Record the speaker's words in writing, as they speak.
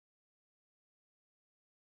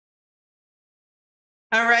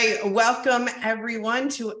All right, welcome everyone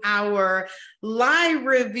to our live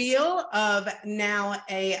reveal of Now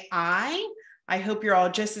AI. I hope you're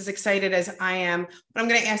all just as excited as I am. What I'm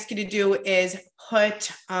going to ask you to do is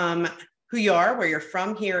put who you are, where you're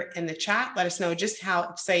from here in the chat. Let us know just how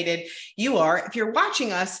excited you are. If you're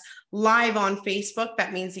watching us live on Facebook,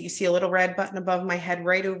 that means that you see a little red button above my head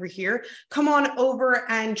right over here. Come on over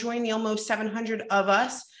and join the almost 700 of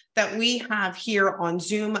us that we have here on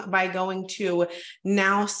Zoom by going to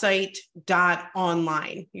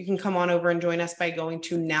nowsite.online. You can come on over and join us by going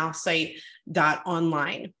to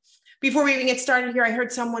nowsite.online. Before we even get started here, I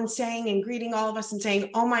heard someone saying and greeting all of us and saying,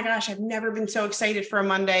 oh my gosh, I've never been so excited for a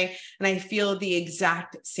Monday. And I feel the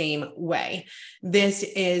exact same way. This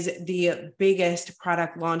is the biggest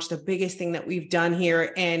product launch, the biggest thing that we've done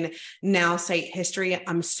here in Nowsite history.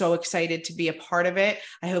 I'm so excited to be a part of it.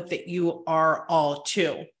 I hope that you are all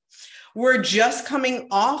too. We're just coming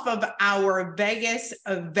off of our Vegas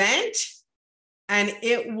event, and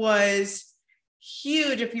it was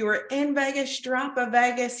huge. If you were in Vegas, drop a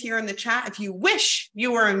Vegas here in the chat. If you wish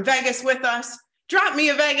you were in Vegas with us, drop me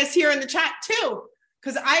a Vegas here in the chat too,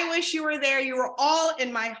 because I wish you were there. You were all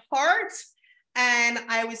in my heart, and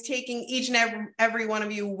I was taking each and every one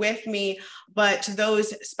of you with me. But to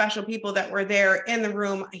those special people that were there in the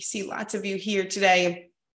room, I see lots of you here today.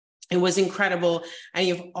 It was incredible, and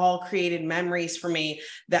you've all created memories for me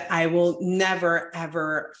that I will never,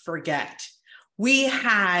 ever forget. We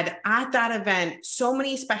had at that event so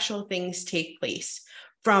many special things take place,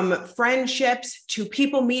 from friendships to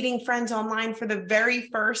people meeting friends online for the very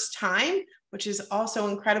first time, which is also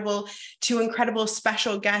incredible, to incredible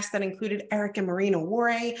special guests that included Eric and Marina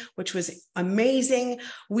Warre, which was amazing.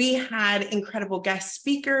 We had incredible guest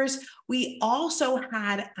speakers. We also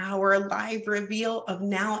had our live reveal of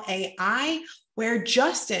Now AI, where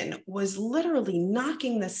Justin was literally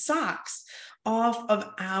knocking the socks off of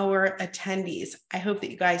our attendees. I hope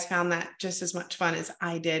that you guys found that just as much fun as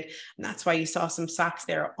I did. And that's why you saw some socks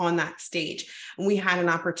there on that stage. And we had an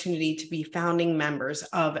opportunity to be founding members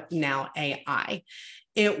of Now AI.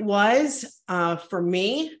 It was, for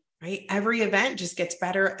me, right? Every event just gets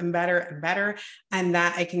better and better and better. And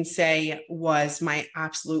that I can say was my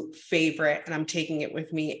absolute favorite. And I'm taking it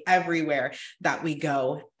with me everywhere that we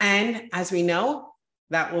go. And as we know,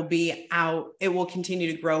 that will be out. It will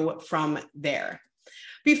continue to grow from there.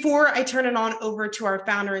 Before I turn it on over to our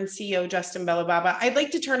founder and CEO, Justin Belobaba, I'd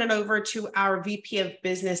like to turn it over to our VP of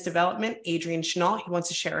Business Development, Adrian Chenault. He wants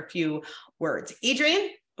to share a few words. Adrian,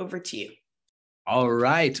 over to you. All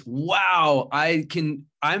right. Wow.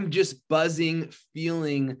 I'm just buzzing,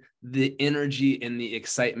 feeling the energy and the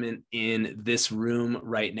excitement in this room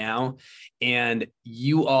right now. And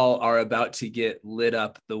you all are about to get lit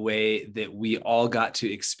up the way that we all got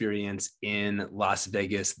to experience in Las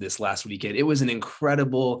Vegas this last weekend. It was an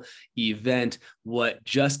incredible event. What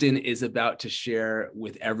Justin is about to share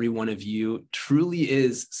with every one of you truly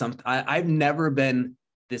is something I've never been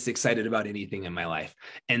this excited about anything in my life.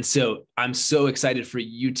 And so I'm so excited for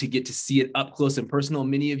you to get to see it up close and personal.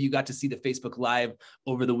 Many of you got to see the Facebook Live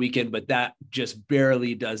over the weekend, but that just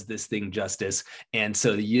barely does this thing justice. And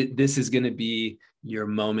so this is going to be your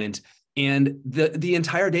moment. And the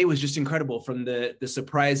entire day was just incredible, from the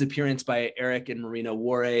surprise appearance by Eric and Marina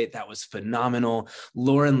Warre. That was phenomenal.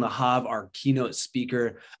 Lauren Lahav, our keynote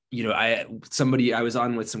speaker, I was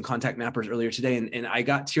on with some contact mappers earlier today, and I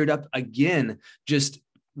got teared up again, just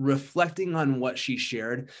reflecting on what she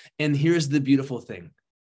shared. And here's the beautiful thing.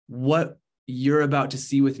 What you're about to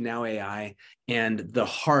see with Now AI, and the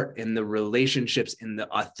heart and the relationships and the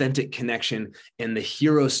authentic connection and the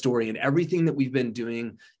hero story and everything that we've been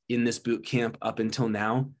doing in this boot camp up until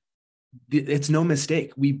now, it's no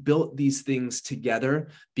mistake. We built these things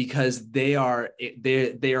together because they are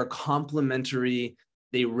complementary.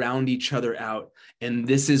 They round each other out. And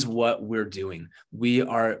this is what we're doing. We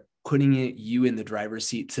are putting you in the driver's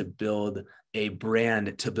seat to build a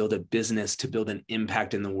brand, to build a business, to build an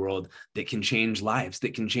impact in the world that can change lives,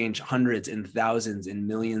 that can change hundreds and thousands and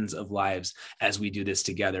millions of lives as we do this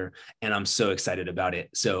together. And I'm so excited about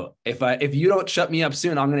it. So if you don't shut me up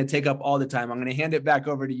soon, I'm going to take up all the time. I'm going to hand it back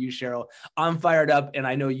over to you, Cheryl. I'm fired up, and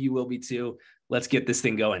I know you will be too. Let's get this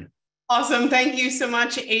thing going. Awesome. Thank you so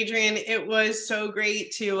much, Adrian. It was so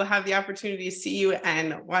great to have the opportunity to see you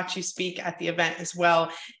and watch you speak at the event as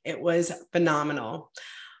well. It was phenomenal.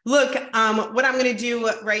 Look, what I'm going to do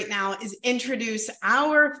right now is introduce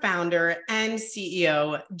our founder and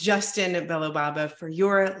CEO, Justin Belobaba, for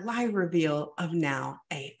your live reveal of Now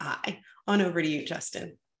AI. On over to you,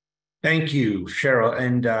 Justin. Thank you, Cheryl.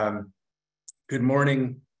 And good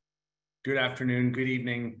morning, good afternoon, good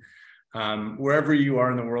evening, wherever you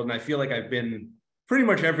are in the world. And I feel like I've been pretty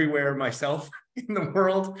much everywhere myself in the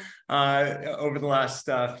world over the last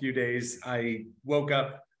few days. I woke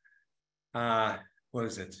up, what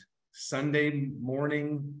is it, Sunday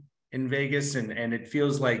morning in Vegas, and it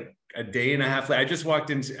feels like a day and a half late. I just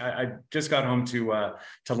got home to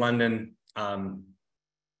London, and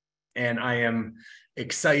I am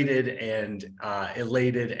excited and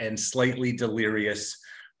elated and slightly delirious,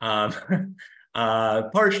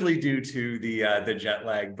 partially due to the jet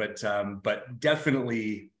lag, but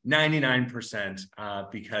definitely 99%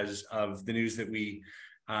 because of the news that we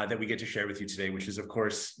get to share with you today, which is of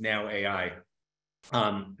course nowAI.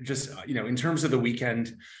 In terms of the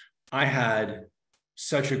weekend, I had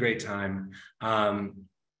such a great time.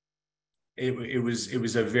 It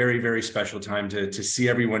was a very, very special time to see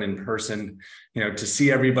everyone in person, to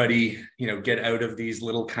see everybody, get out of these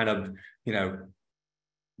little kind of,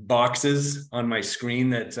 boxes on my screen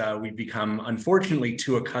that we've become, unfortunately,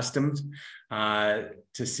 too accustomed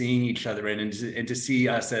to seeing each other in, and to see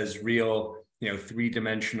us as real,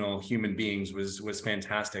 three-dimensional human beings was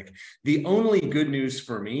fantastic. The only good news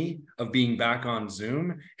for me of being back on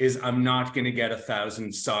Zoom is I'm not going to get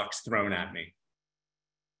 1,000 socks thrown at me.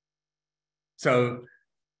 So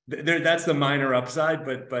that's the minor upside,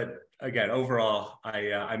 but again, overall,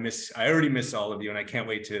 I already miss all of you, and I can't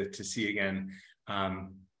wait to see you again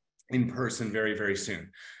in person very, very soon.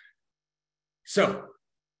 So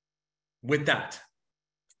with that,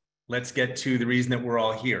 let's get to the reason that we're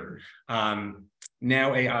all here.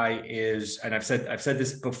 nowAI is, and I've said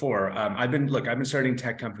this before. I've been starting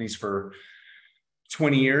tech companies for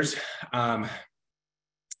 20 years, and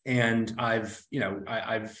I've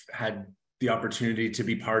had the opportunity to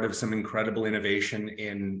be part of some incredible innovation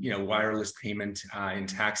in wireless payment in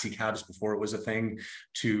taxi cabs before it was a thing,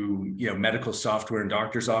 to medical software in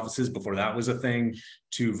doctors' offices before that was a thing,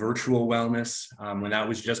 to virtual wellness when that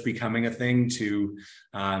was just becoming a thing, to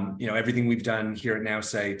everything we've done here at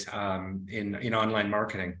Nowsite in online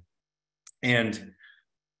marketing. And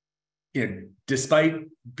despite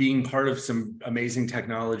being part of some amazing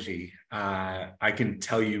technology, I can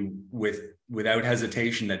tell you without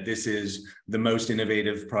hesitation that this is the most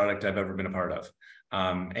innovative product I've ever been a part of.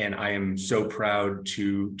 And I am so proud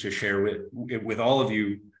to share with all of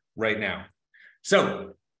you right now.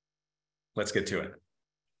 So let's get to it.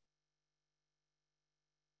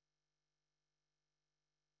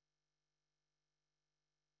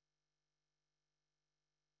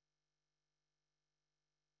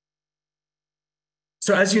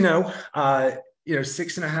 So as you know,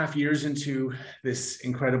 6.5 years into this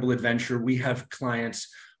incredible adventure, we have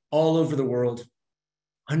clients all over the world,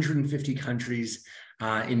 150 countries,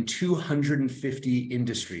 in 250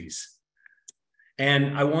 industries.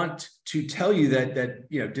 And I want to tell you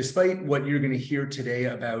that despite what you're going to hear today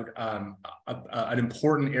about an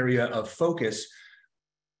important area of focus,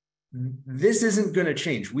 this isn't going to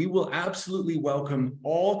change. We will absolutely welcome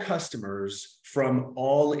all customers from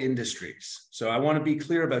all industries. So I want to be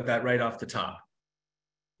clear about that right off the top.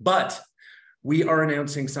 But we are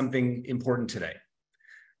announcing something important today.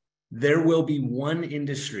 There will be one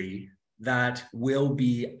industry that will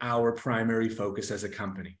be our primary focus as a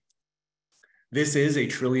company. This is a $1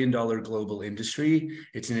 trillion global industry.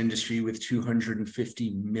 It's an industry with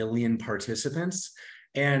 250 million participants.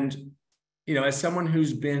 And as someone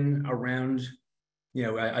who's been around,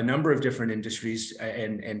 a number of different industries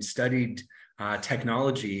and studied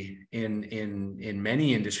technology in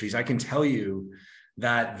many industries, I can tell you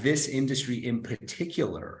that this industry in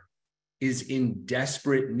particular is in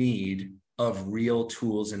desperate need of real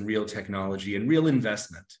tools and real technology and real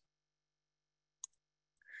investment.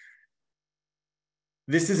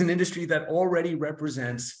 This is an industry that already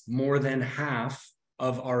represents more than half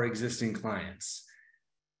of our existing clients.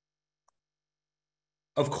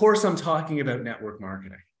 Of course, I'm talking about network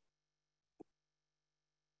marketing.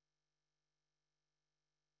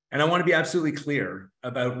 And I want to be absolutely clear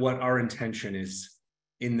about what our intention is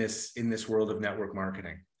in this world of network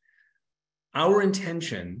marketing. Our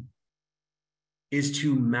intention is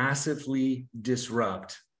to massively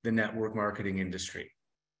disrupt the network marketing industry,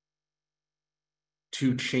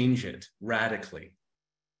 to change it radically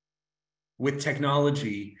with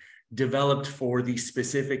technology developed for the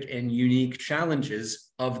specific and unique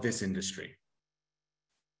challenges of this industry.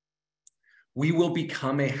 We will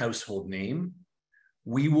become a household name.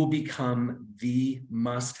 We will become the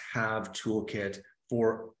must-have toolkit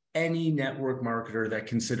for any network marketer that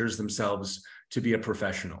considers themselves to be a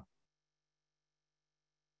professional.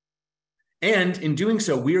 And in doing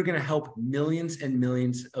so, we are going to help millions and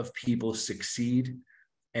millions of people succeed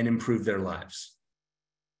and improve their lives.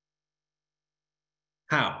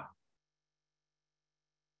 How?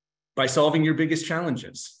 by solving your biggest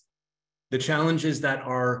challenges, the challenges that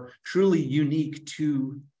are truly unique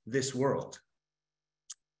to this world.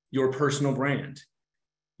 Your personal brand,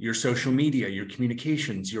 your social media, your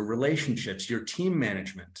communications, your relationships, your team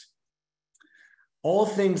management. All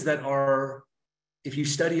things that are, if you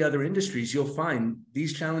study other industries, you'll find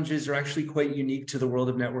these challenges are actually quite unique to the world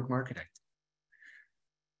of network marketing.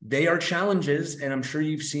 They are challenges, and I'm sure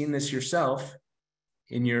you've seen this yourself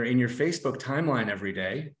in your Facebook timeline every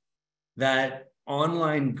day, that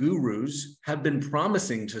online gurus have been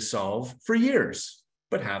promising to solve for years,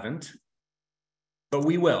 but haven't. But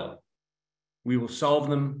we will. We will solve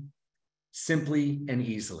them simply and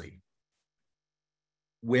easily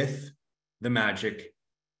with the magic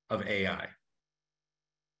of AI.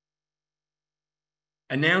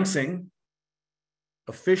 Announcing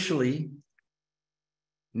officially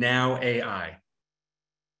nowAI.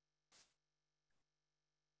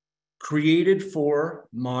 Created for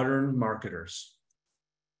modern marketers.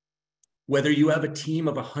 Whether you have a team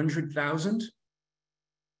of 100,000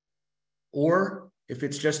 or if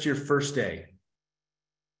it's just your first day.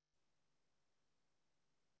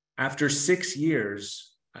 After 6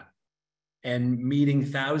 years and meeting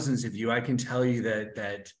thousands of you, I can tell you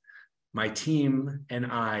that my team and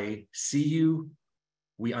I see you,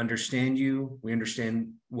 we understand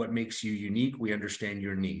what makes you unique, we understand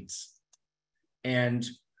your needs. And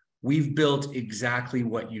we've built exactly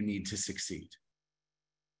what you need to succeed,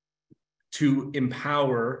 to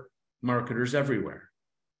empower marketers everywhere.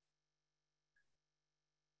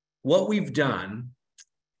 What we've done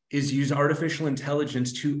is use artificial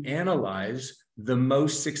intelligence to analyze the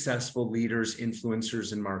most successful leaders,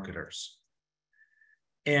 influencers, and marketers.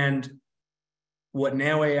 And what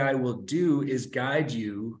nowAI will do is guide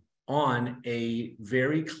you on a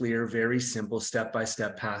very clear, very simple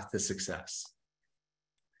step-by-step path to success.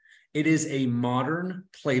 It is a modern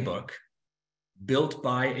playbook built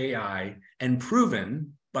by AI and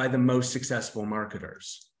proven by the most successful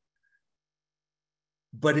marketers.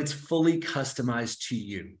 But it's fully customized to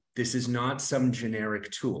you. This is not some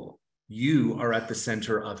generic tool. You are at the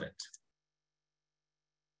center of it.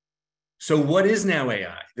 So what is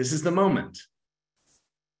nowAI? This is the moment.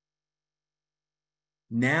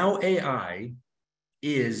 nowAI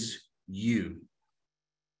is you.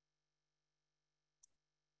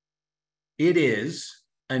 It is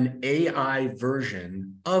an AI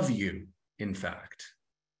version of you, in fact.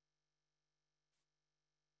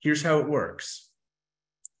 Here's how it works.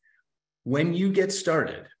 When you get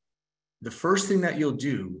started, the first thing that you'll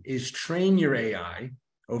do is train your AI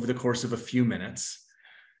over the course of a few minutes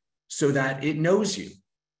so that it knows you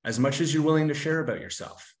as much as you're willing to share about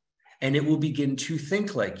yourself. And it will begin to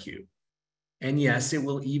think like you. And yes, it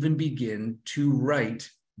will even begin to write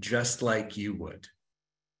just like you would.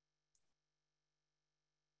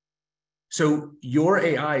 So your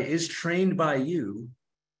AI is trained by you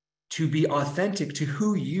to be authentic to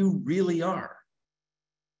who you really are.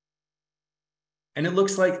 And it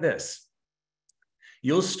looks like this.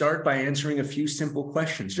 You'll start by answering a few simple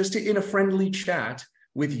questions, just in a friendly chat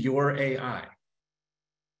with your AI.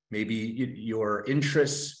 Maybe your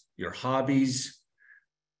interests, your hobbies,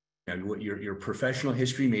 your professional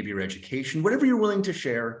history, maybe your education, whatever you're willing to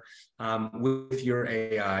share with your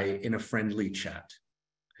AI in a friendly chat.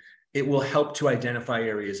 It will help to identify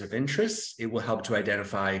areas of interest. It will help to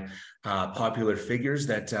identify popular figures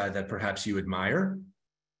that perhaps you admire.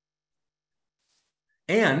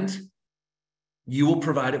 And you will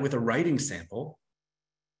provide it with a writing sample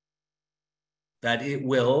that it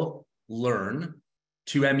will learn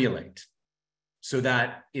to emulate, so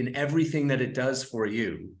that in everything that it does for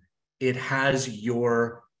you, it has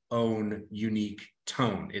your own unique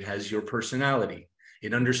tone. It has your personality.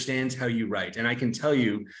 It understands how you write. And I can tell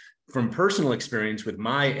you from personal experience with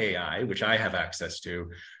my AI, which I have access to,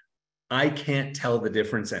 I can't tell the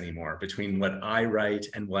difference anymore between what I write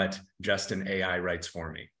and what Justin AI writes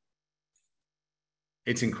for me.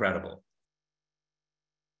 It's incredible.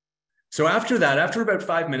 So after that, after about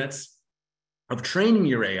 5 minutes of training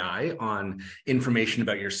your AI on information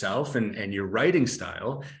about yourself and your writing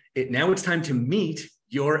style, now it's time to meet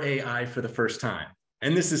your AI for the first time.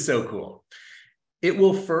 And this is so cool. It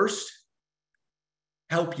will first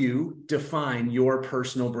help you define your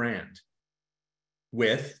personal brand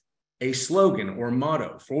with a slogan or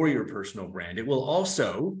motto for your personal brand. It will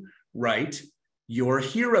also write your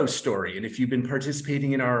hero story. And if you've been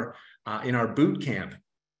participating in our boot camp,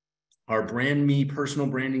 our Brand Me personal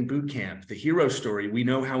branding boot camp, the hero story, we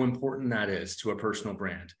know how important that is to a personal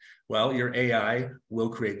brand. Well, your AI will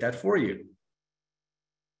create that for you.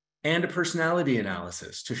 And a personality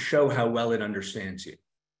analysis to show how well it understands you.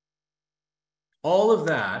 All of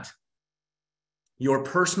that your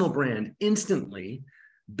personal brand instantly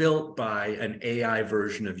built by an AI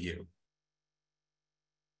version of you.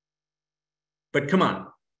 But come on,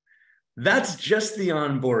 that's just the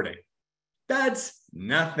onboarding. That's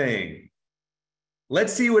nothing.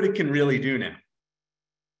 Let's see what it can really do now.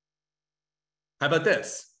 How about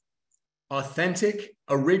this? Authentic,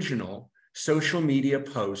 original social media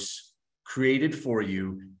posts created for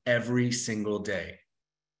you every single day.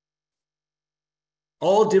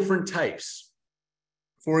 All different types.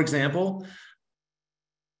 For example,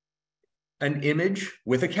 an image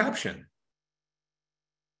with a caption.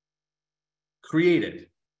 Created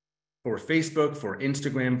for Facebook, for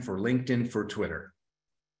Instagram, for LinkedIn, for Twitter.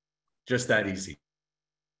 Just that easy.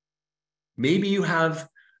 Maybe you have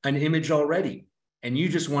an image already and you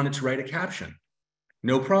just wanted to write a caption.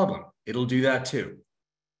 No problem. It'll do that too.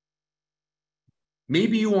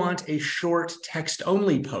 Maybe you want a short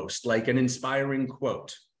text-only post, like an inspiring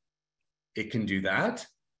quote. It can do that.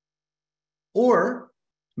 Or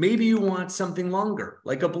maybe you want something longer,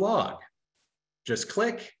 like a blog. Just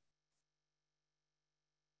click.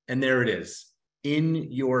 And there it is,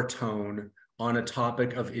 in your tone on a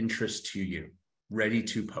topic of interest to you, ready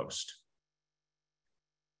to post.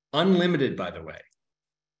 Unlimited, by the way.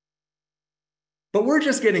 But we're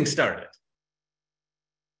just getting started.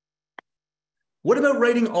 What about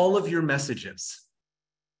writing all of your messages?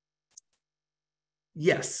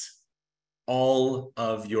 Yes, all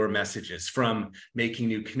of your messages, from making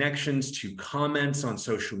new connections to comments on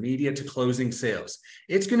social media to closing sales.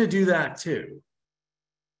 It's going to do that too.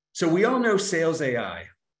 So we all know Sales AI,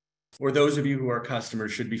 or those of you who are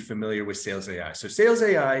customers should be familiar with Sales AI. So Sales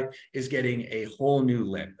AI is getting a whole new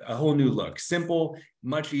look, simple,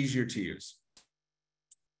 much easier to use.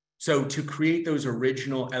 So to create those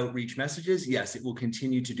original outreach messages, yes, it will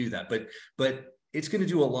continue to do that, but it's going to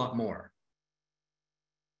do a lot more.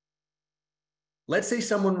 Let's say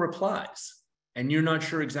someone replies and you're not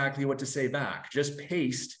sure exactly what to say back. Just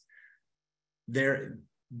paste the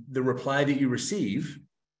reply that you receive,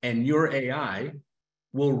 and your AI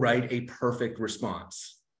will write a perfect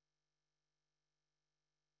response.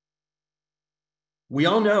 We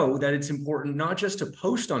all know that it's important not just to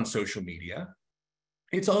post on social media,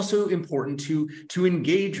 it's also important to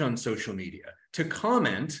engage on social media, to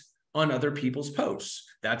comment on other people's posts.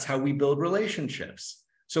 That's how we build relationships.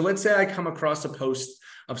 So let's say I come across a post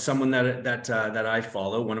of someone that I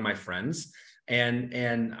follow, one of my friends,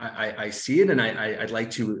 and I see it, and I'd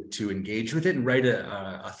like to engage with it and write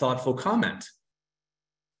a thoughtful comment.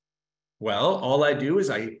 Well, all I do is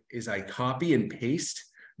I copy and paste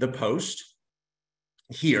the post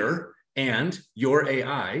here, and your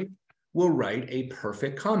AI will write a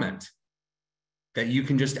perfect comment that you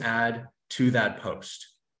can just add to that post.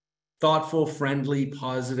 Thoughtful, friendly,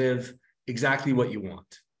 positive, exactly what you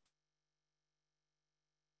want.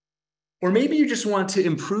 Or maybe you just want to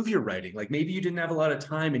improve your writing. Like maybe you didn't have a lot of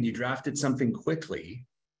time and you drafted something quickly.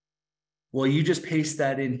 Well, you just paste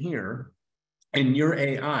that in here and your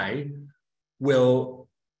AI will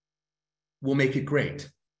make it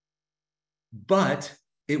great. But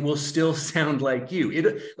it will still sound like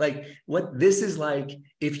you. Like what this is like,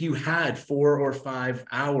 if you had 4 or 5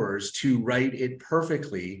 hours to write it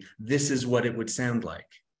perfectly, this is what it would sound like.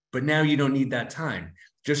 But now you don't need that time.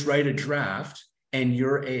 Just write a draft and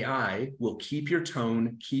your AI will keep your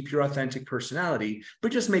tone, keep your authentic personality,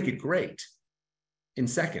 but just make it great in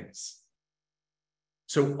seconds.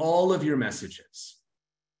 So all of your messages,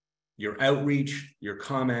 your outreach, your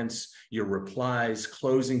comments, your replies,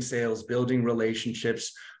 closing sales, building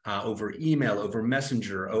relationships over email, over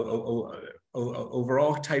Messenger, over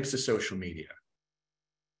all types of social media.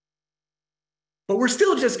 But we're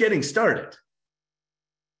still just getting started.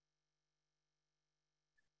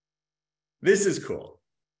 This is cool.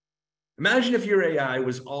 Imagine if your AI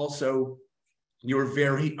was also your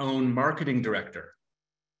very own marketing director.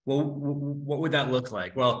 Well, what would that look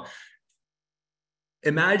like? Well,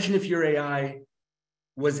 imagine if your AI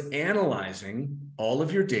was analyzing all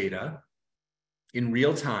of your data in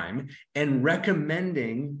real time and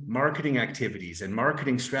recommending marketing activities and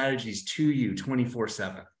marketing strategies to you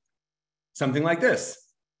 24/7. Something like this.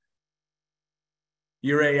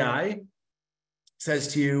 Your AI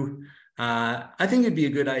says to you, I think it'd be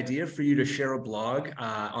a good idea for you to share a blog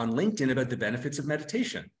on LinkedIn about the benefits of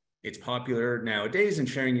meditation. It's popular nowadays, and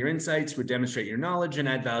sharing your insights would demonstrate your knowledge and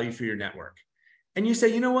add value for your network. And you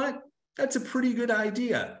say, you know what? That's a pretty good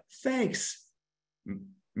idea. Thanks.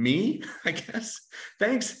 Me, I guess.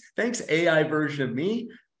 Thanks, AI version of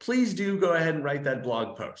me. Please do go ahead and write that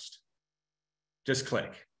blog post. Just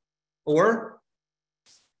click. Or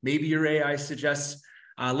maybe your AI suggests,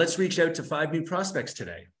 let's reach out to 5 new prospects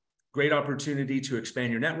today. Great opportunity to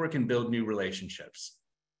expand your network and build new relationships.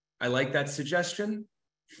 I like that suggestion.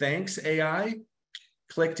 Thanks, AI.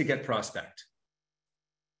 Click to get prospect.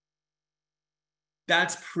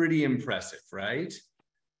 That's pretty impressive, right?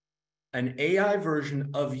 An AI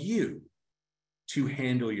version of you to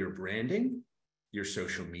handle your branding, your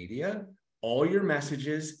social media, all your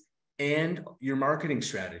messages, and your marketing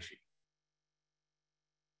strategy.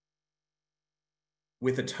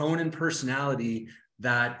 With a tone and personality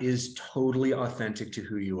that is totally authentic to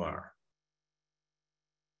who you are.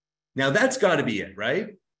 Now that's got to be it,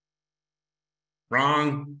 right?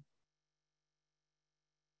 Wrong.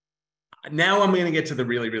 Now I'm going to get to the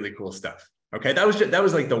really, really cool stuff. Okay, that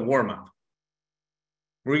was like the warm-up.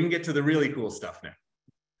 We can get to the really cool stuff now.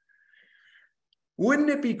 Wouldn't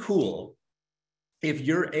it be cool if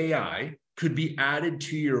your AI could be added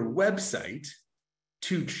to your website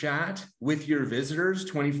to chat with your visitors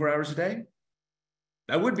 24 hours a day?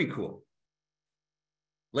 That would be cool.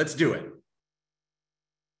 Let's do it.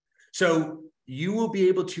 So you will be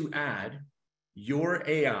able to add your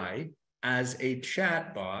AI as a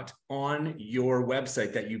chat bot on your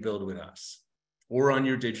website that you build with us or on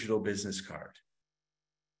your digital business card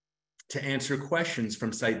to answer questions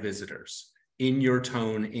from site visitors in your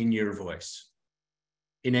tone, in your voice.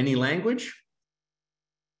 In any language?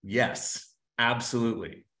 Yes,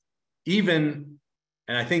 absolutely. Even,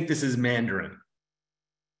 and I think this is Mandarin.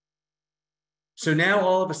 So now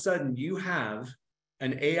all of a sudden you have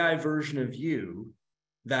an AI version of you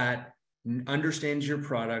that understands your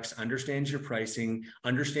products, understands your pricing,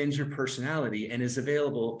 understands your personality, and is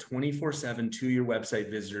available 24/7 to your website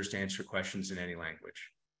visitors to answer questions in any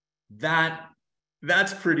language.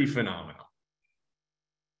 That's pretty phenomenal.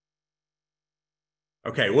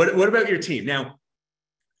 Okay, what about your team? Now,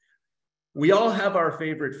 we all have our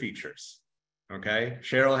favorite features, okay?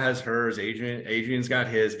 Cheryl has hers, Adrian's got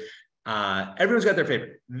his. Everyone's got their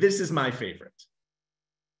favorite. This is my favorite.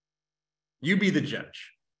 You be the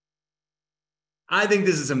judge. I think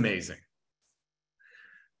this is amazing.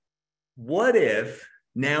 What if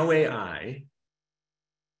nowAI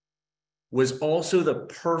was also the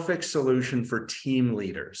perfect solution for team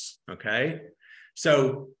leaders, okay?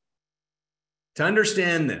 So to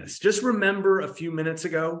understand this, just remember a few minutes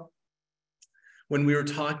ago when we were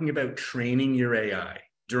talking about training your AI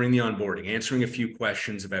during the onboarding, answering a few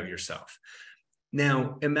questions about yourself.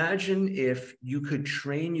 Now, imagine if you could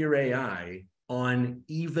train your AI on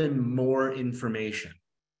even more information,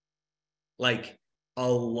 like a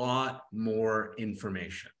lot more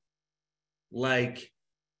information, like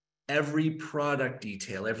every product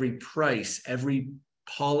detail, every price, every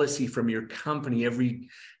policy from your company, every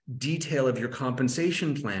detail of your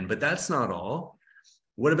compensation plan. But that's not all.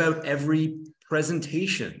 What about every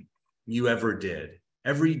presentation you ever did?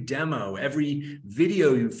 Every demo, every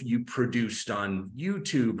video you produced on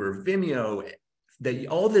YouTube or Vimeo, that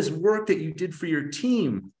all this work that you did for your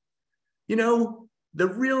team, you know, the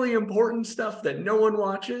really important stuff that no one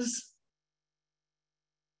watches?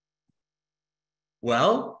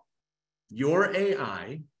 Well, your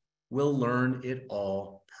AI will learn it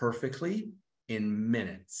all perfectly in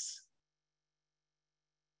minutes.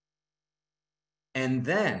 And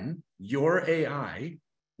then your AI,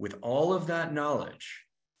 with all of that knowledge,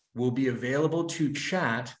 will be available to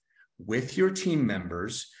chat with your team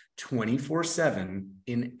members 24/7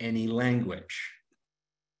 in any language.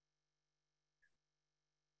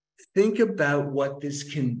 Think about what this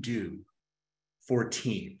can do for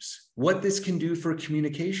teams, what this can do for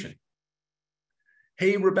communication.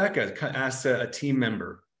 Hey, Rebecca asks a team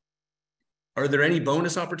member, are there any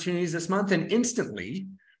bonus opportunities this month? And instantly,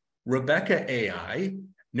 Rebecca AI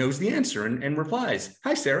knows the answer and replies,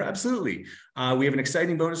 hi, Sarah, absolutely. We have an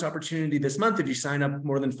exciting bonus opportunity this month. If you sign up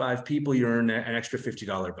more than 5 people, you earn an extra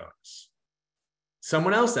 $50 bonus.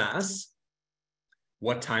 Someone else asks,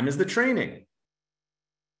 what time is the training?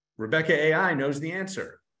 Rebecca AI knows the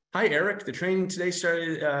answer. Hi, Eric, the training today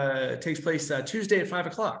takes place Tuesday at 5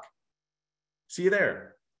 o'clock. See you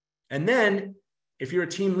there. And then if you're a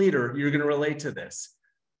team leader, you're going to relate to this.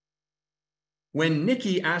 When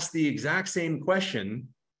Nikki asked the exact same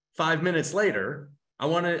question 5 minutes later, I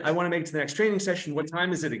want to make it to the next training session. What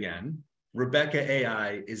time is it again? Rebecca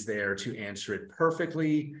AI is there to answer it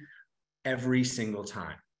perfectly every single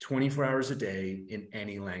time, 24 hours a day in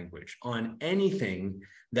any language, on anything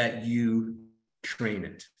that you train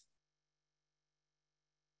it.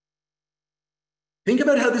 Think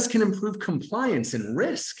about how this can improve compliance and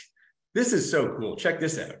risk. This is so cool. Check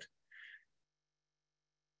this out.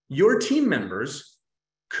 Your team members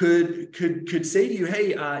could say to you,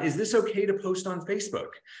 hey, is this okay to post on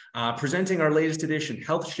Facebook? Presenting our latest edition,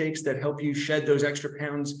 health shakes that help you shed those extra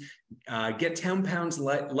pounds, get 10 pounds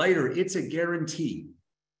lighter. It's a guarantee.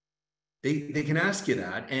 They can ask you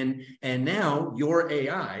that. And now your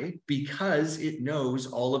AI, because it knows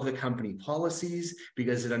all of the company policies,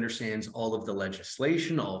 because it understands all of the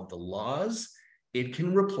legislation, all of the laws, it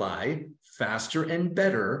can reply faster and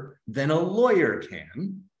better than a lawyer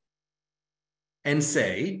can and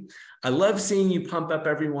say, I love seeing you pump up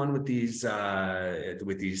everyone with these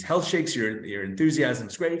health shakes. Your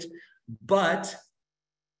enthusiasm's great, but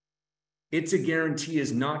it's a guarantee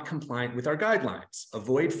is not compliant with our guidelines.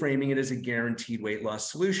 Avoid framing it as a guaranteed weight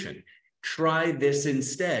loss solution. Try this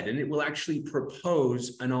instead, and it will actually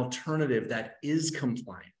propose an alternative that is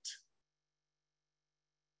compliant.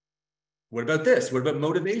 What about this? What about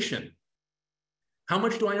motivation? How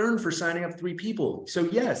much do I earn for signing up 3 people? So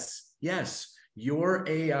yes, your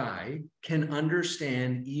AI can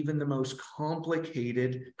understand even the most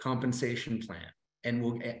complicated compensation plan and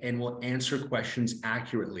will answer questions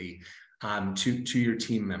accurately to your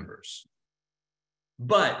team members.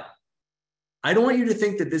 But I don't want you to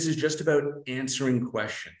think that this is just about answering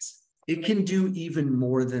questions. It can do even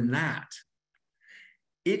more than that.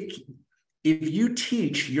 If you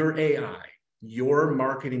teach your AI your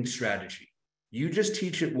marketing strategy, you just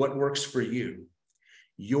teach it what works for you,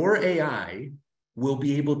 your AI will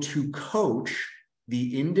be able to coach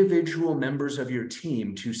the individual members of your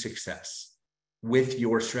team to success with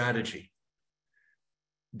your strategy.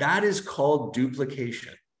 That is called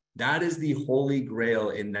duplication. That is the holy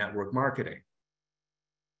grail in network marketing.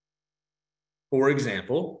 For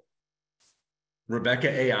example, Rebecca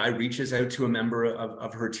AI reaches out to a member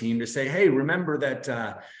of her team to say, hey, remember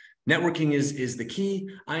that networking is the key.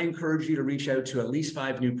 I encourage you to reach out to at least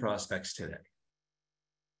 5 new prospects today.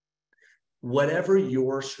 Whatever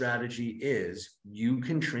your strategy is, you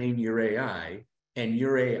can train your AI, and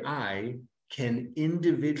your AI can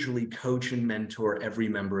individually coach and mentor every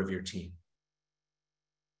member of your team.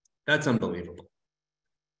 That's unbelievable.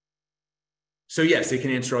 So yes, it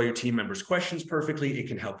can answer all your team members' questions perfectly. It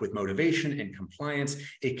can help with motivation and compliance.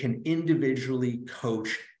 It can individually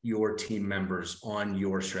coach your team members on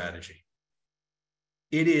your strategy.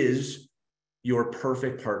 It is your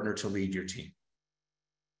perfect partner to lead your team.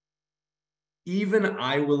 Even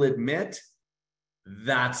I will admit,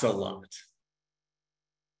 that's a lot.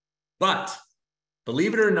 But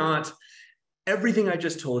believe it or not, everything I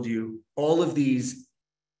just told you, all of these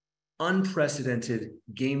unprecedented,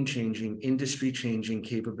 game-changing, industry-changing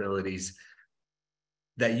capabilities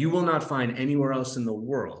that you will not find anywhere else in the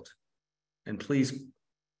world, and please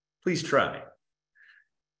try,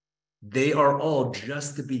 they are all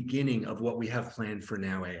just the beginning of what we have planned for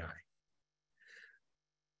nowAI.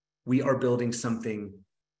 We are building something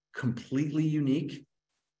completely unique.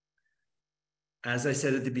 As I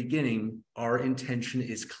said at the beginning, our intention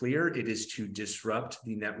is clear. It is to disrupt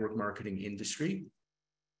the network marketing industry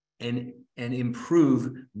and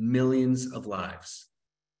improve millions of lives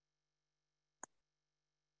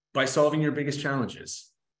by solving your biggest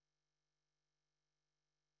challenges.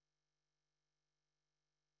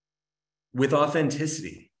 With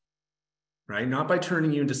authenticity, right? Not by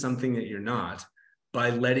turning you into something that you're not,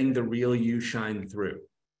 by letting the real you shine through.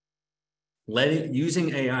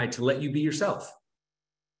 Using AI to let you be yourself,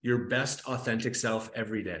 your best authentic self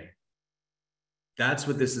every day. That's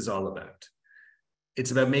what this is all about.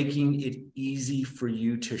 It's about making it easy for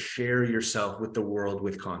you to share yourself with the world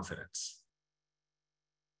with confidence.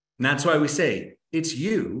 And that's why we say it's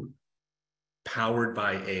you powered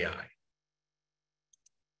by AI.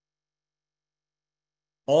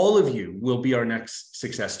 All of you will be our next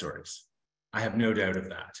success stories. I have no doubt of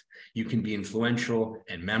that. You can be influential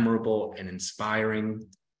and memorable and inspiring.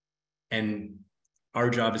 And our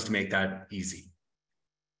job is to make that easy.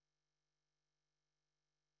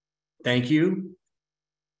 Thank you.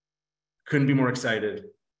 Couldn't be more excited.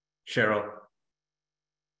 Cheryl,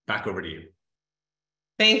 back over to you.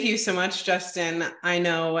 Thank you so much, Justin. I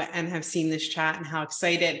know and have seen this chat and how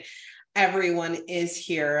excited everyone is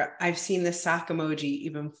here. I've seen the sock emoji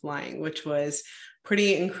even flying, which was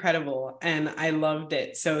pretty incredible, and I loved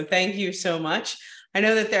it. So thank you so much. I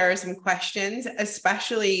know that there are some questions,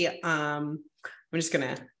 especially, there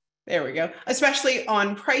we go, especially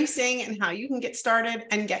on pricing and how you can get started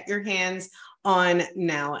and get your hands on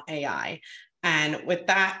nowAI. And with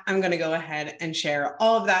that, I'm going to go ahead and share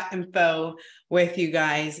all of that info with you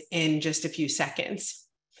guys in just a few seconds.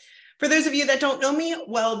 For those of you that don't know me,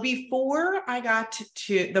 well, before I got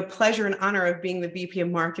to the pleasure and honor of being the VP of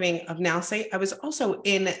Marketing of Nowsite, I was also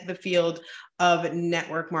in the field of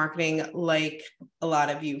network marketing like a lot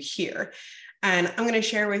of you here. And I'm going to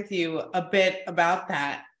share with you a bit about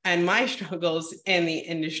that and my struggles in the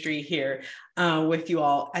industry here with you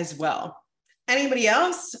all as well. Anybody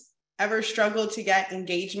else ever struggled to get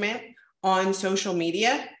engagement on social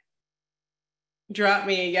media? Drop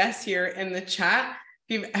me a yes here in the chat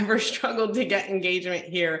if you've ever struggled to get engagement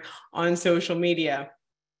here on social media.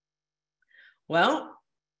 Well,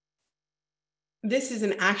 this is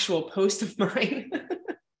an actual post of mine.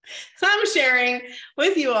 I'm sharing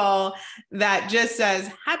with you all that just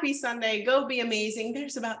says, happy Sunday, go be amazing.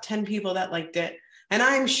 There's about 10 people that liked it. And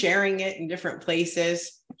I'm sharing it in different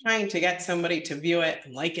places, trying to get somebody to view it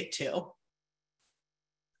and like it too.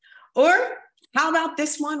 Or how about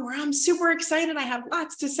this one where I'm super excited? I have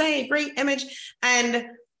lots to say, great image. And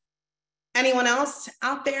anyone else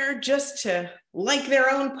out there just to like their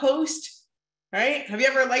own post, right? Have you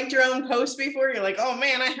ever liked your own post before? You're like, oh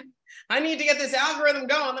man, I need to get this algorithm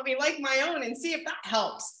going. Let me like my own and see if that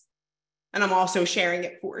helps. And I'm also sharing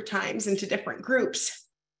it 4 times into different groups.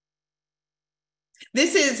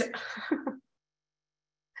 This is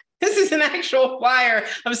an actual flyer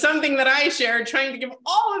of something that I shared, trying to give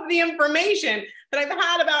all of the information that I've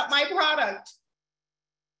had about my product.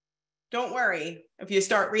 Don't worry, if you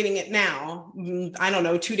start reading it now, I don't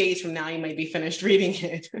know, 2 days from now, you might be finished reading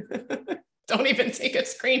it. Don't even take a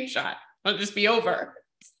screenshot. It'll just be over.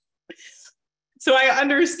 So I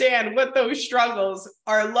understand what those struggles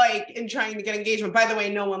are like in trying to get engagement. By the way,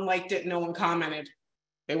 no one liked it. No one commented.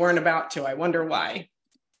 They weren't about to. I wonder why.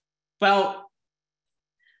 Well,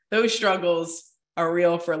 those struggles are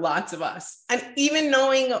real for lots of us. And even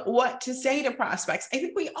knowing what to say to prospects, I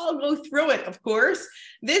think we all go through it, of course.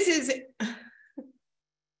 This is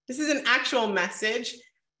an actual message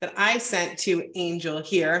that I sent to Angel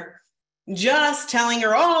here, just telling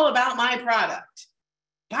her all about my product.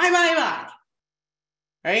 Bye, bye, bye.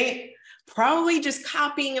 Right? Probably just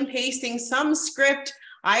copying and pasting some script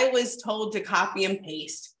I was told to copy and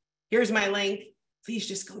paste. Here's my link. Please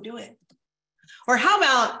just go do it. Or how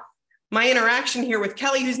about my interaction here with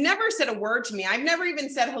Kelly, who's never said a word to me. I've never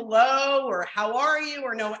even said hello or how are you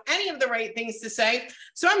or know any of the right things to say.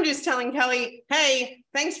 So I'm just telling Kelly, hey,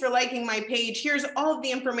 thanks for liking my page. Here's all of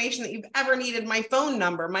the information that you've ever needed, my phone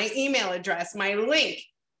number, my email address, my link.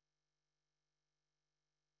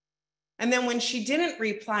 And then when she didn't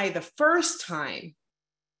reply the first time,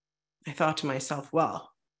 I thought to myself,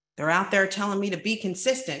 well, they're out there telling me to be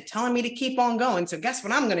consistent, telling me to keep on going. So guess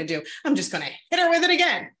what I'm going to do? I'm just going to hit her with it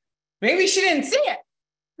again. Maybe she didn't see it.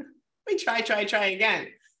 Let me try again.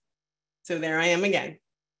 So there I am again,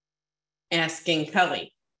 asking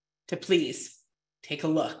Kelly to please take a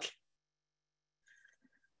look.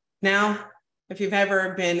 Now, if you've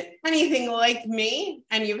ever been anything like me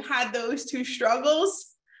and you've had those 2 struggles,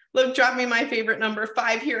 look, drop me my favorite number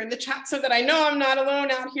 5 here in the chat so that I know I'm not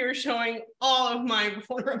alone out here showing all of my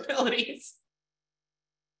vulnerabilities.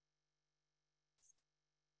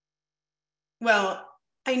 Well,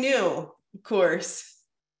 I knew, of course,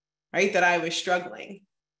 right, that I was struggling.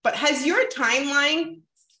 But has your timeline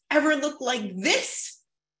ever looked like this?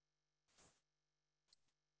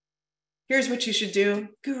 Here's what you should do.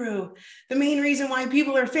 Guru, the main reason why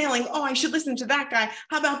people are failing. Oh, I should listen to that guy.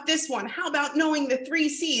 How about this one? How about knowing the 3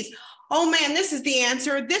 C's? Oh man, this is the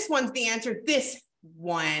answer. This one's the answer. This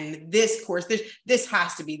one, this course, this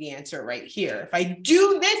has to be the answer right here. If I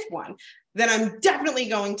do this one, then I'm definitely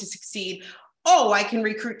going to succeed. Oh, I can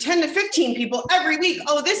recruit 10 to 15 people every week.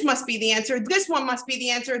 Oh, this must be the answer. This one must be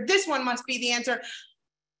the answer. This one must be the answer.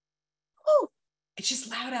 Oh, it's just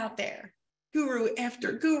loud out there. Guru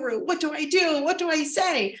after guru. What do I do? What do I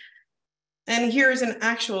say? And here's an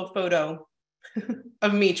actual photo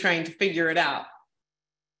of me trying to figure it out.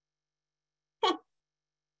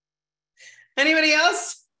 Anybody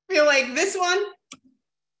else feel like this one?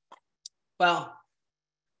 Well,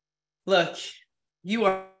 look, you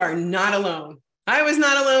are not alone. I was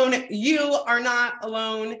not alone. You are not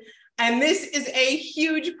alone. And this is a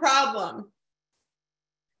huge problem.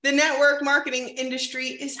 The network marketing industry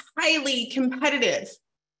is highly competitive.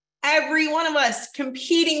 Every one of us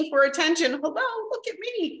competing for attention. Hello, look at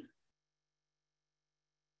me.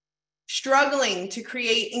 Struggling to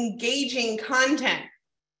create engaging content,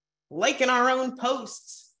 liking our own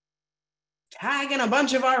posts, tagging a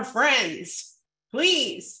bunch of our friends,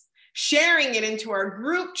 please, sharing it into our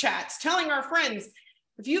group chats, telling our friends.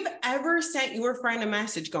 If you've ever sent your friend a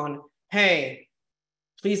message going, hey,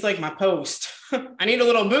 please like my post. I need a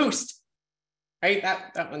little boost, right?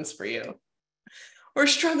 That one's for you. We're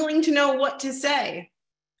struggling to know what to say.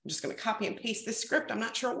 I'm just going to copy and paste this script. I'm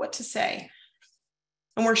not sure what to say.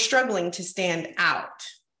 And we're struggling to stand out,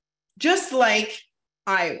 just like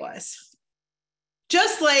I was,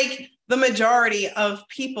 just like the majority of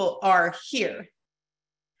people are here.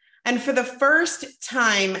 And for the first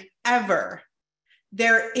time ever,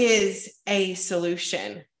 there is a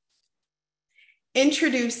solution.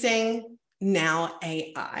 Introducing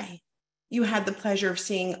nowAI. You had the pleasure of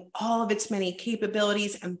seeing all of its many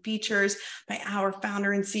capabilities and features by our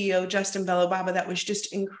founder and CEO, Justin Belobaba. That was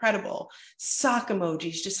just incredible. Sock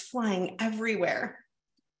emojis just flying everywhere.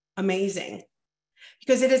 Amazing.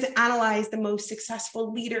 Because it has analyzed the most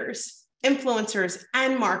successful leaders, influencers,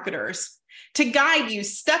 and marketers to guide you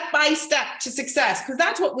step by step to success. Because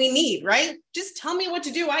that's what we need, right? Just tell me what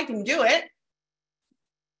to do. I can do it.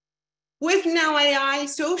 With nowAI,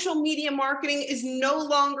 social media marketing is no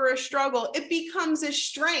longer a struggle. It becomes a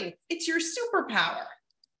strength. It's your superpower.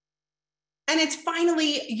 And it's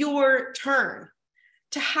finally your turn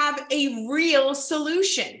to have a real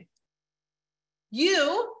solution.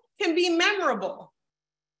 You can be memorable.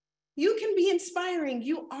 You can be inspiring.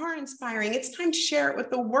 You are inspiring. It's time to share it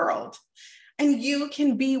with the world. And you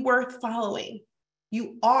can be worth following.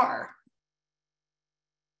 You are.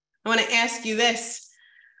 I want to ask you this.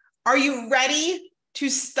 Are you ready to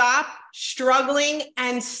stop struggling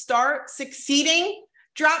and start succeeding?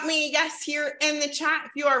 Drop me a yes here in the chat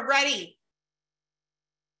if you are ready.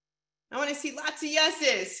 I want to see lots of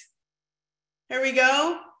yeses. Here we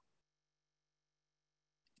go.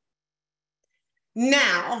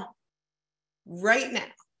 Now, right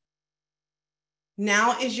now,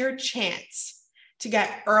 now is your chance to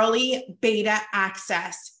get early beta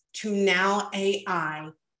access to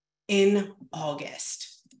nowAI in August.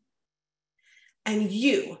 And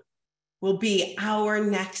you will be our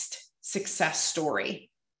next success story.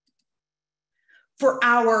 For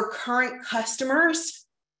our current customers,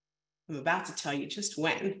 I'm about to tell you just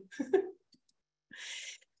when.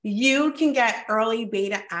 You can get early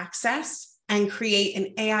beta access and create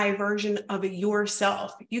an AI version of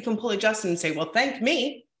yourself. You can pull a Justin and say, well, thank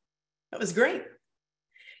me. That was great.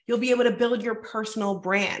 You'll be able to build your personal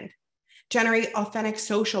brand, generate authentic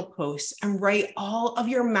social posts, and write all of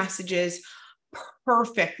your messages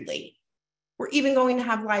perfectly. We're even going to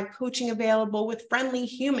have live coaching available with friendly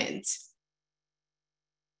humans.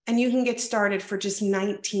 And you can get started for just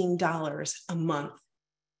 $19 a month.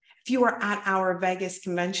 If you are at our Vegas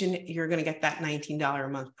convention, you're going to get that $19 a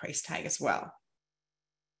month price tag as well.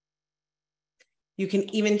 You can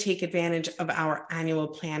even take advantage of our annual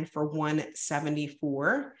plan for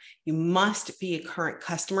 $174. You must be a current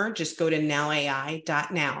customer. Just go to nowai.now.site.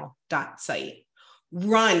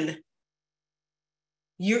 Run.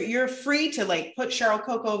 You're free to put Cheryl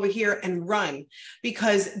Coco over here and run,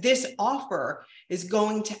 because this offer is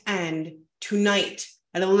going to end tonight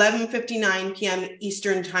at 11:59 p.m.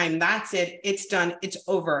 Eastern time. That's it. It's done. It's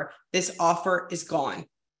over. This offer is gone.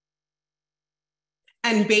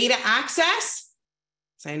 And beta access,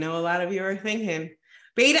 so I know a lot of you are thinking,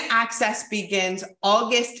 beta access begins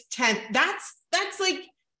August 10th. That's like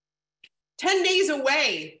 10 days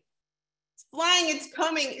away. It's flying. It's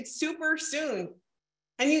coming. It's super soon.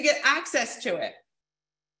 And you get access to it.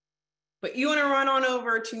 But you want to run on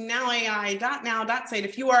over to nowai.now.site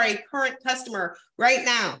if you are a current customer right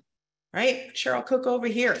now, right? Cheryl Cook over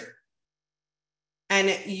here.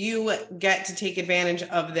 And you get to take advantage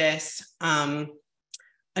of this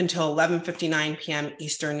until 11:59 p.m.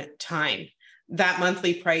 Eastern time. That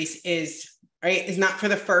monthly price is not for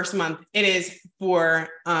the first month. It is for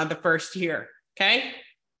the first year. Okay.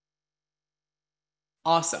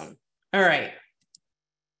 Awesome. All right.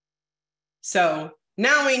 So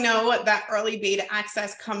now we know that early beta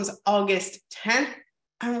access comes August 10th.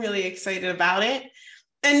 I'm really excited about it.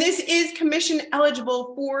 And this is commission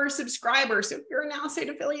eligible for subscribers. So if you're a Nowsite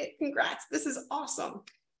affiliate, congrats. This is awesome.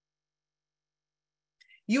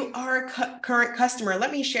 You are a current customer.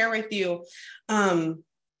 Let me share with you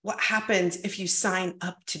what happens if you sign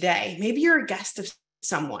up today. Maybe you're a guest of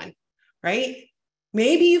someone, right?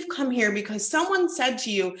 Maybe you've come here because someone said to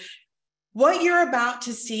you, what you're about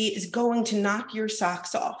to see is going to knock your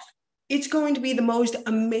socks off. It's going to be the most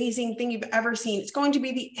amazing thing you've ever seen. It's going to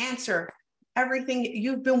be the answer, everything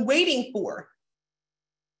you've been waiting for.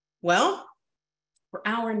 Well, for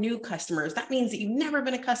our new customers, that means that you've never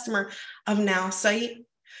been a customer of Nowsite.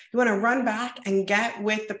 You want to run back and get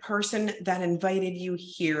with the person that invited you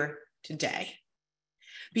here today,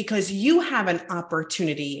 because you have an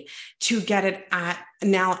opportunity to get it at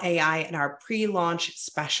nowAI in our pre-launch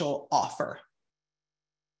special offer.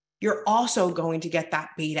 You're also going to get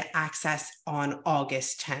that beta access on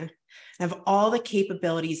August 10th. have all the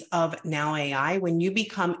capabilities of nowAI when you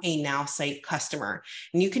become a Nowsite customer.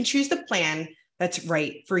 And you can choose the plan that's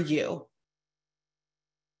right for you.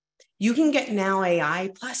 You can get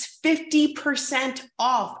nowAI plus 50%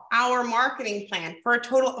 off our marketing plan for a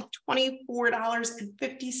total of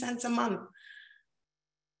 $24.50 a month.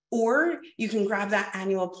 Or you can grab that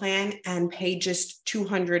annual plan and pay just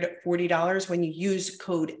 $240 when you use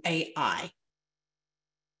code AI.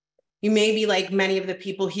 You may be like many of the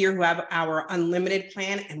people here who have our unlimited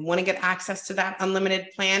plan and want to get access to that unlimited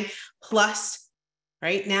plan plus,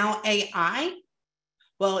 right, nowAI.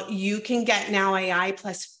 Well, you can get nowAI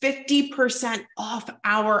plus 50% off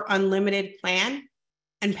our unlimited plan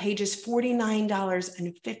and pay just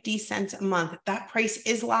 $49.50 a month. That price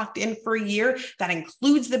is locked in for a year. That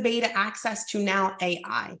includes the beta access to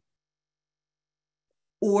nowAI.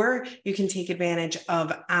 Or you can take advantage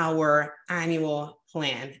of our annual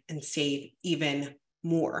plan and save even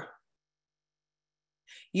more.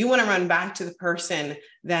 You want to run back to the person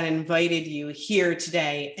that invited you here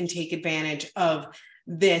today and take advantage of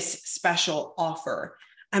this special offer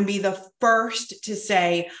and be the first to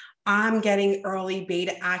say, I'm getting early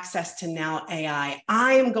beta access to nowAI.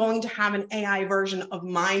 I am going to have an AI version of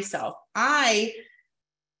myself. I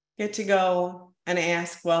get to go and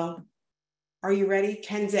ask, well, are you ready?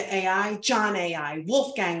 Kenza AI, John AI,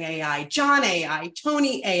 Wolfgang AI, John AI,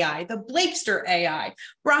 Tony AI, the Blakester AI,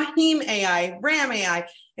 Brahim AI, Ram AI.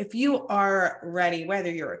 If you are ready,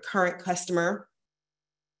 whether you're a current customer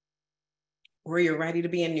or you're ready to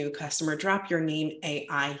be a new customer, drop your name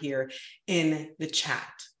AI here in the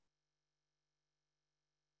chat.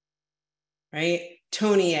 Right?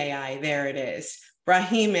 Tony AI, there it is.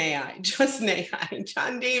 Brahim AI, Justin AI,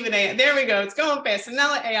 John David AI. There we go. It's going fast.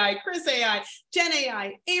 Sanella AI, Chris AI, Jen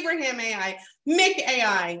AI, Abraham AI, Mick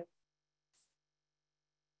AI.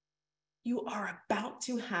 You are about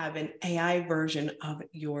to have an AI version of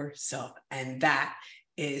yourself, and that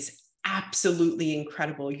is absolutely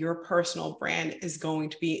incredible. Your personal brand is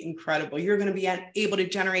going to be incredible. You're going to be able to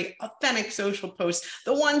generate authentic social posts,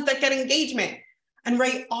 the ones that get engagement, and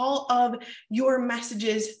write all of your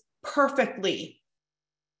messages perfectly.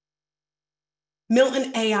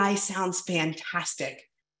 Milton AI sounds fantastic.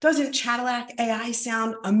 Doesn't Cadillac AI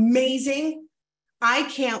sound amazing? I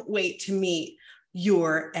can't wait to meet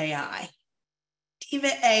your AI.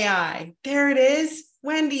 Diva AI, there it is.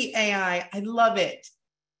 Wendy AI, I love it.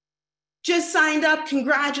 Just signed up,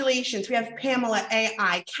 congratulations. We have Pamela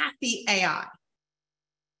AI, Kathy AI.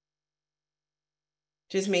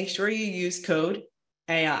 Just make sure you use code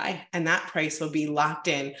AI and that price will be locked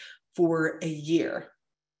in for a year.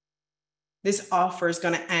 This offer is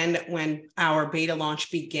going to end when our beta launch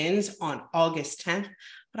begins on August 10th,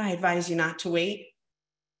 but I advise you not to wait.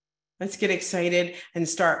 Let's get excited and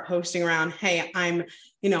start posting around, hey, I'm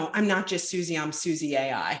not just Susie, I'm Susie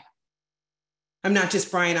AI. I'm not just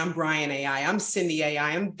Brian, I'm Brian AI. I'm Cindy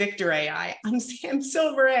AI, I'm Victor AI, I'm Sam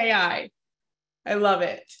Silver AI. I love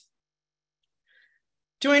it.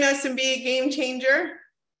 Join us and be a game changer.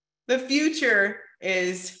 The future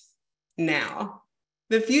is now.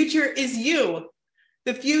 The future is you.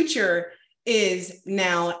 The future is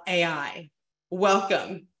nowAI.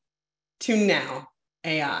 Welcome to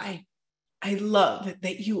nowAI. I love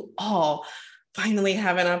that you all finally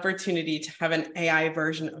have an opportunity to have an AI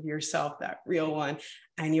version of yourself, that real one,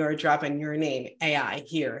 and you are dropping your name, AI,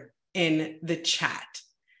 here in the chat.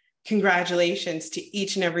 Congratulations to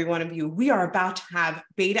each and every one of you. We are about to have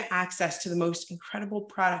beta access to the most incredible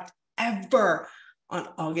product ever on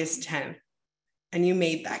August 10th. And you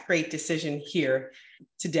made that great decision here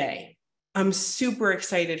today. I'm super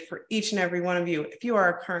excited for each and every one of you. If you are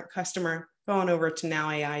a current customer, go on over to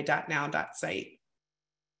nowai.now.site.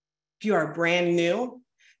 If you are brand new,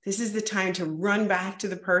 this is the time to run back to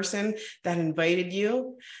the person that invited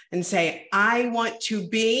you and say, I want to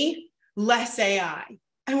be less AI.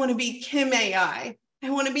 I want to be Kim AI. I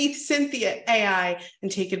want to be Cynthia AI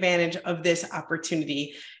and take advantage of this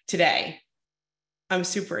opportunity today. I'm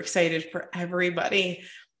super excited for everybody.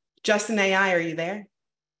 Justin AI, are you there?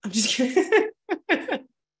 I'm just kidding.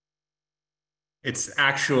 It's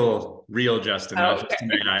actual real Justin, not just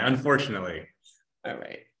an AI, unfortunately. All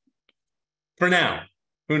right. For now,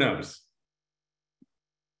 who knows?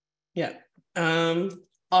 Yeah.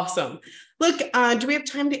 Awesome. Look, do we have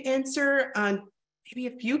time to answer maybe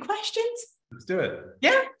a few questions? Let's do it.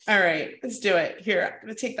 Yeah. All right. Let's do it. Here, I'm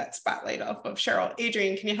going to take that spotlight off of Cheryl.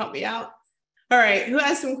 Adrian, can you help me out? All right. Who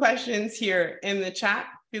has some questions here in the chat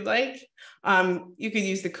if you'd like? You could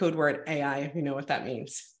use the code word AI if you know what that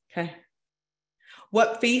means. Okay.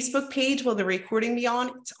 What Facebook page will the recording be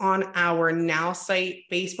on? It's on our Nowsite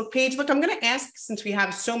Facebook page. Look, I'm going to ask, since we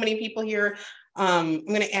have so many people here, I'm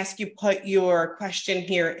going to ask you put your question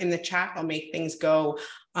here in the chat. I'll make things go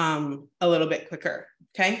a little bit quicker.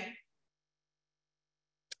 Okay.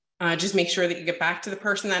 Just make sure that you get back to the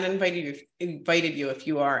person that invited you if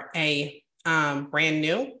you are a brand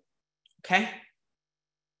new. Okay.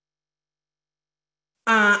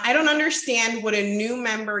 I don't understand what a new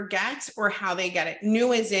member gets or how they get it.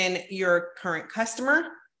 New is in your current customer,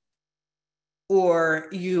 or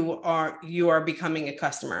you are becoming a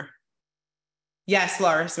customer. Yes,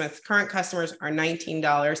 Laura Smith, current customers are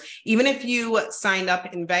 $19. Even if you signed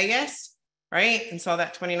up in Vegas, right, and saw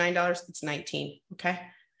that $29, it's $19, okay?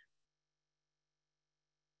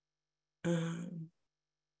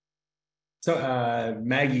 So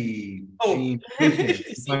Maggie, Oh.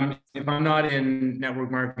 if I'm not in network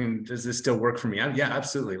marketing, does this still work for me? Yeah,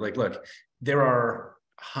 absolutely. Like, look, there are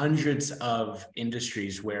hundreds of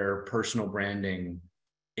industries where personal branding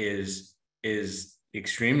is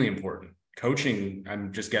extremely important. Coaching,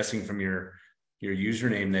 I'm just guessing from your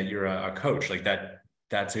username that you're a coach. Like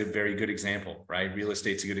that's a very good example, right? Real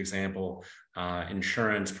estate's a good example.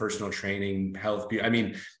 Insurance, personal training, health. I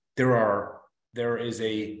mean, there is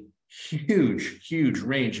a huge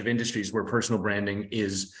range of industries where personal branding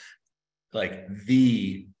is like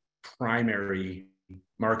the primary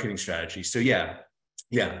marketing strategy. So yeah,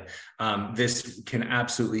 this can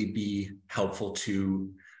absolutely be helpful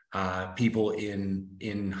to people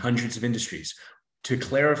in hundreds of industries. To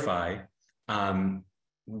clarify,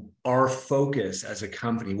 our focus as a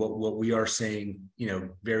company, what we are saying,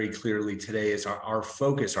 very clearly today is our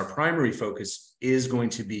focus, our primary focus is going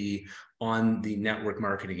to be on the network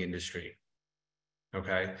marketing industry.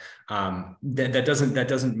 Okay. That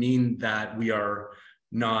doesn't mean that we are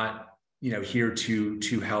not, here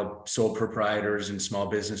to help sole proprietors and small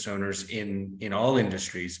business owners in all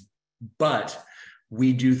industries. But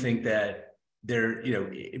we do think that there,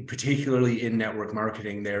 particularly in network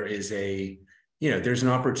marketing, there is there's an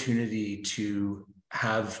opportunity to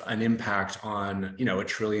have an impact on, a $1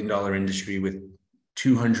 trillion industry with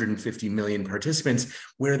 250 million participants,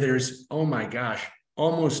 where there's, oh my gosh,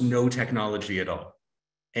 almost no technology at all.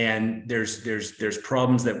 And there's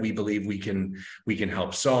problems that we believe we can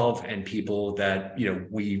help solve, and people that,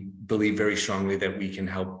 we believe very strongly that we can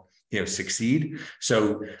help, succeed.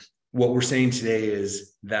 So what we're saying today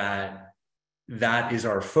is that is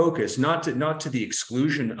our focus, not to the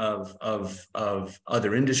exclusion of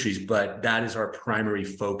other industries, but that is our primary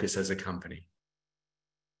focus as a company.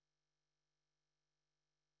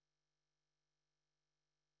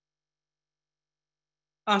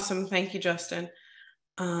 Awesome. Thank you, Justin.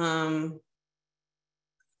 People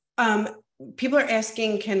are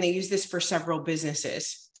asking, can they use this for several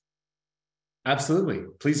businesses? Absolutely.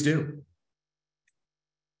 Please do.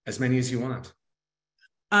 As many as you want.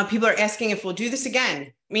 People are asking if we'll do this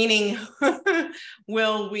again, meaning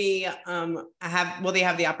will they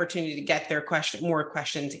have the opportunity to get their more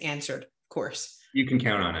questions answered? Of course. You can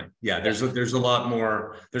count on it. Yeah, there's a lot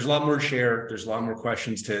more to share. There's a lot more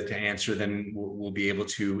questions to answer than we'll be able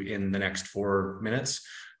to in the next 4 minutes.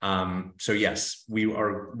 So yes,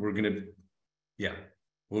 we're going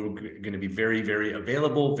to be very, very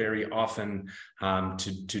available very often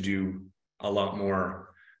to do a lot more,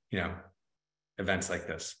 events like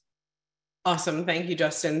this. Awesome. Thank you,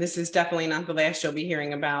 Justin. This is definitely not the last you'll be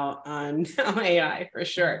hearing about on nowAI for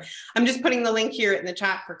sure. I'm just putting the link here in the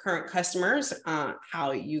chat for current customers,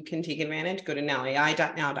 how you can take advantage. Go to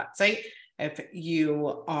nowai.now.site. If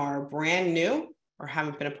you are brand new or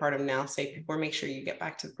haven't been a part of Nowsite before, make sure you get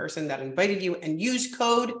back to the person that invited you and use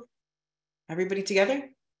code, everybody together,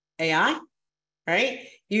 AI, right?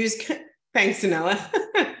 Thanks, Danella.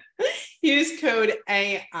 Use code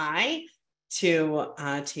AI to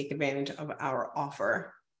take advantage of our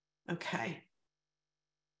offer. Okay.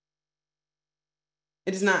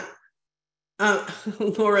 It is not,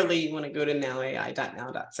 Laura Lee, you want to go to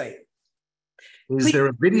nowai.now.site. Is there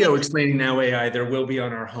a video explaining nowAI? There will be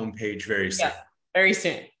on our homepage very soon. Yeah, very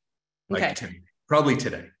soon. Okay. Probably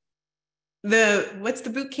today. What's the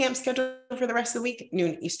boot camp schedule for the rest of the week?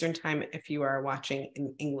 Noon Eastern time if you are watching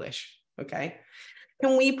in English. Okay.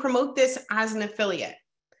 Can we promote this as an affiliate?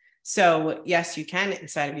 So yes, you can.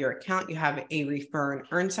 Inside of your account, you have a refer and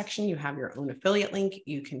earn section. You have your own affiliate link.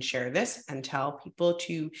 You can share this and tell people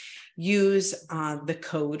to use the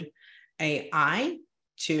code AI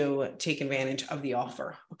to take advantage of the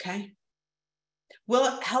offer. Okay. Will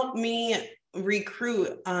it help me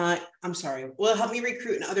recruit? Will it help me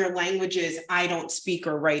recruit in other languages I don't speak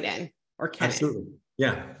or write in, or can Absolutely. it?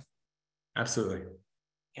 Yeah, absolutely.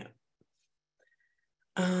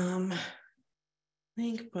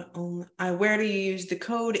 Link, but only where do you use the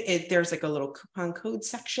code? There's like a little coupon code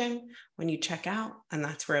section when you check out, and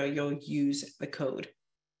that's where you'll use the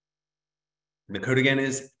The code again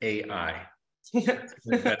is AI.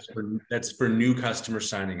 That's for new customers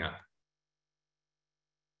signing up.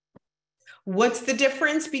 What's the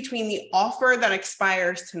difference between the offer that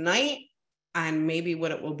expires tonight and maybe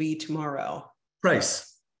what it will be tomorrow?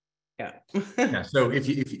 Price. Yeah. Yeah. So if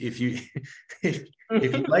you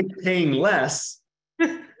like paying less,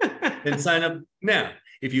 then sign up now.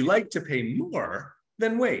 If you like to pay more,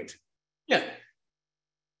 then wait. Yeah.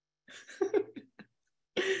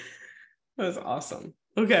 That was awesome.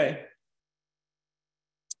 Okay.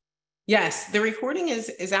 Yes, the recording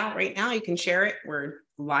is out right now. You can share it. We're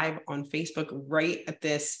live on Facebook right at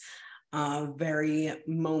this very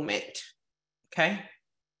moment. Okay.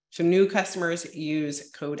 So new customers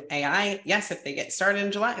use code AI. Yes, if they get started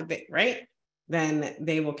in July, right? Then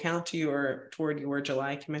they will count toward your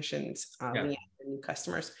July commissions. New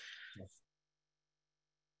customers.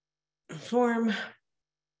 Yes. Form.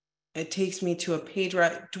 It takes me to a page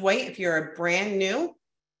where Dwight, if you're a brand new,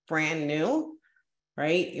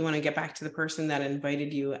 right? You want to get back to the person that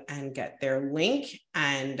invited you and get their link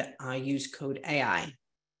and use code AI.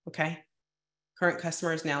 Okay. Current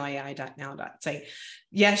customers, nowAI.now.site.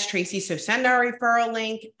 Yes, Tracy. So send our referral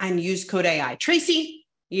link and use code AI. Tracy,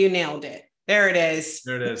 you nailed it. There it is.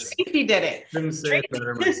 There it is. Tracy did it. Couldn't say it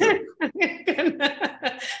better myself.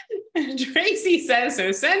 Tracy says,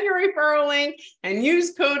 so send your referral link and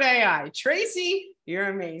use code AI. Tracy, you're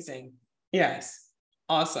amazing. Yes.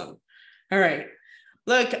 Awesome. All right.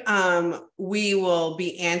 Look, we will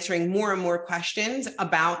be answering more and more questions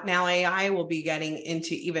about nowAI. We'll be getting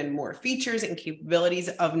into even more features and capabilities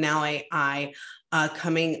of nowAI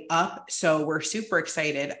coming up. So we're super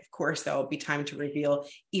excited. Of course, there will be time to reveal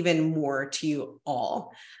even more to you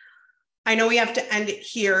all. I know we have to end it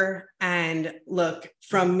here. And look,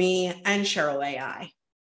 from me and Cheryl AI,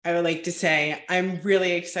 I would like to say I'm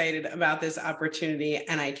really excited about this opportunity,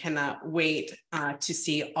 and I cannot wait to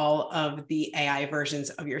see all of the AI versions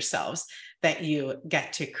of yourselves that you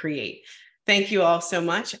get to create. Thank you all so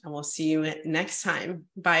much, and we'll see you next time.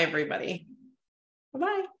 Bye, everybody.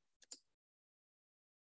 Bye-bye.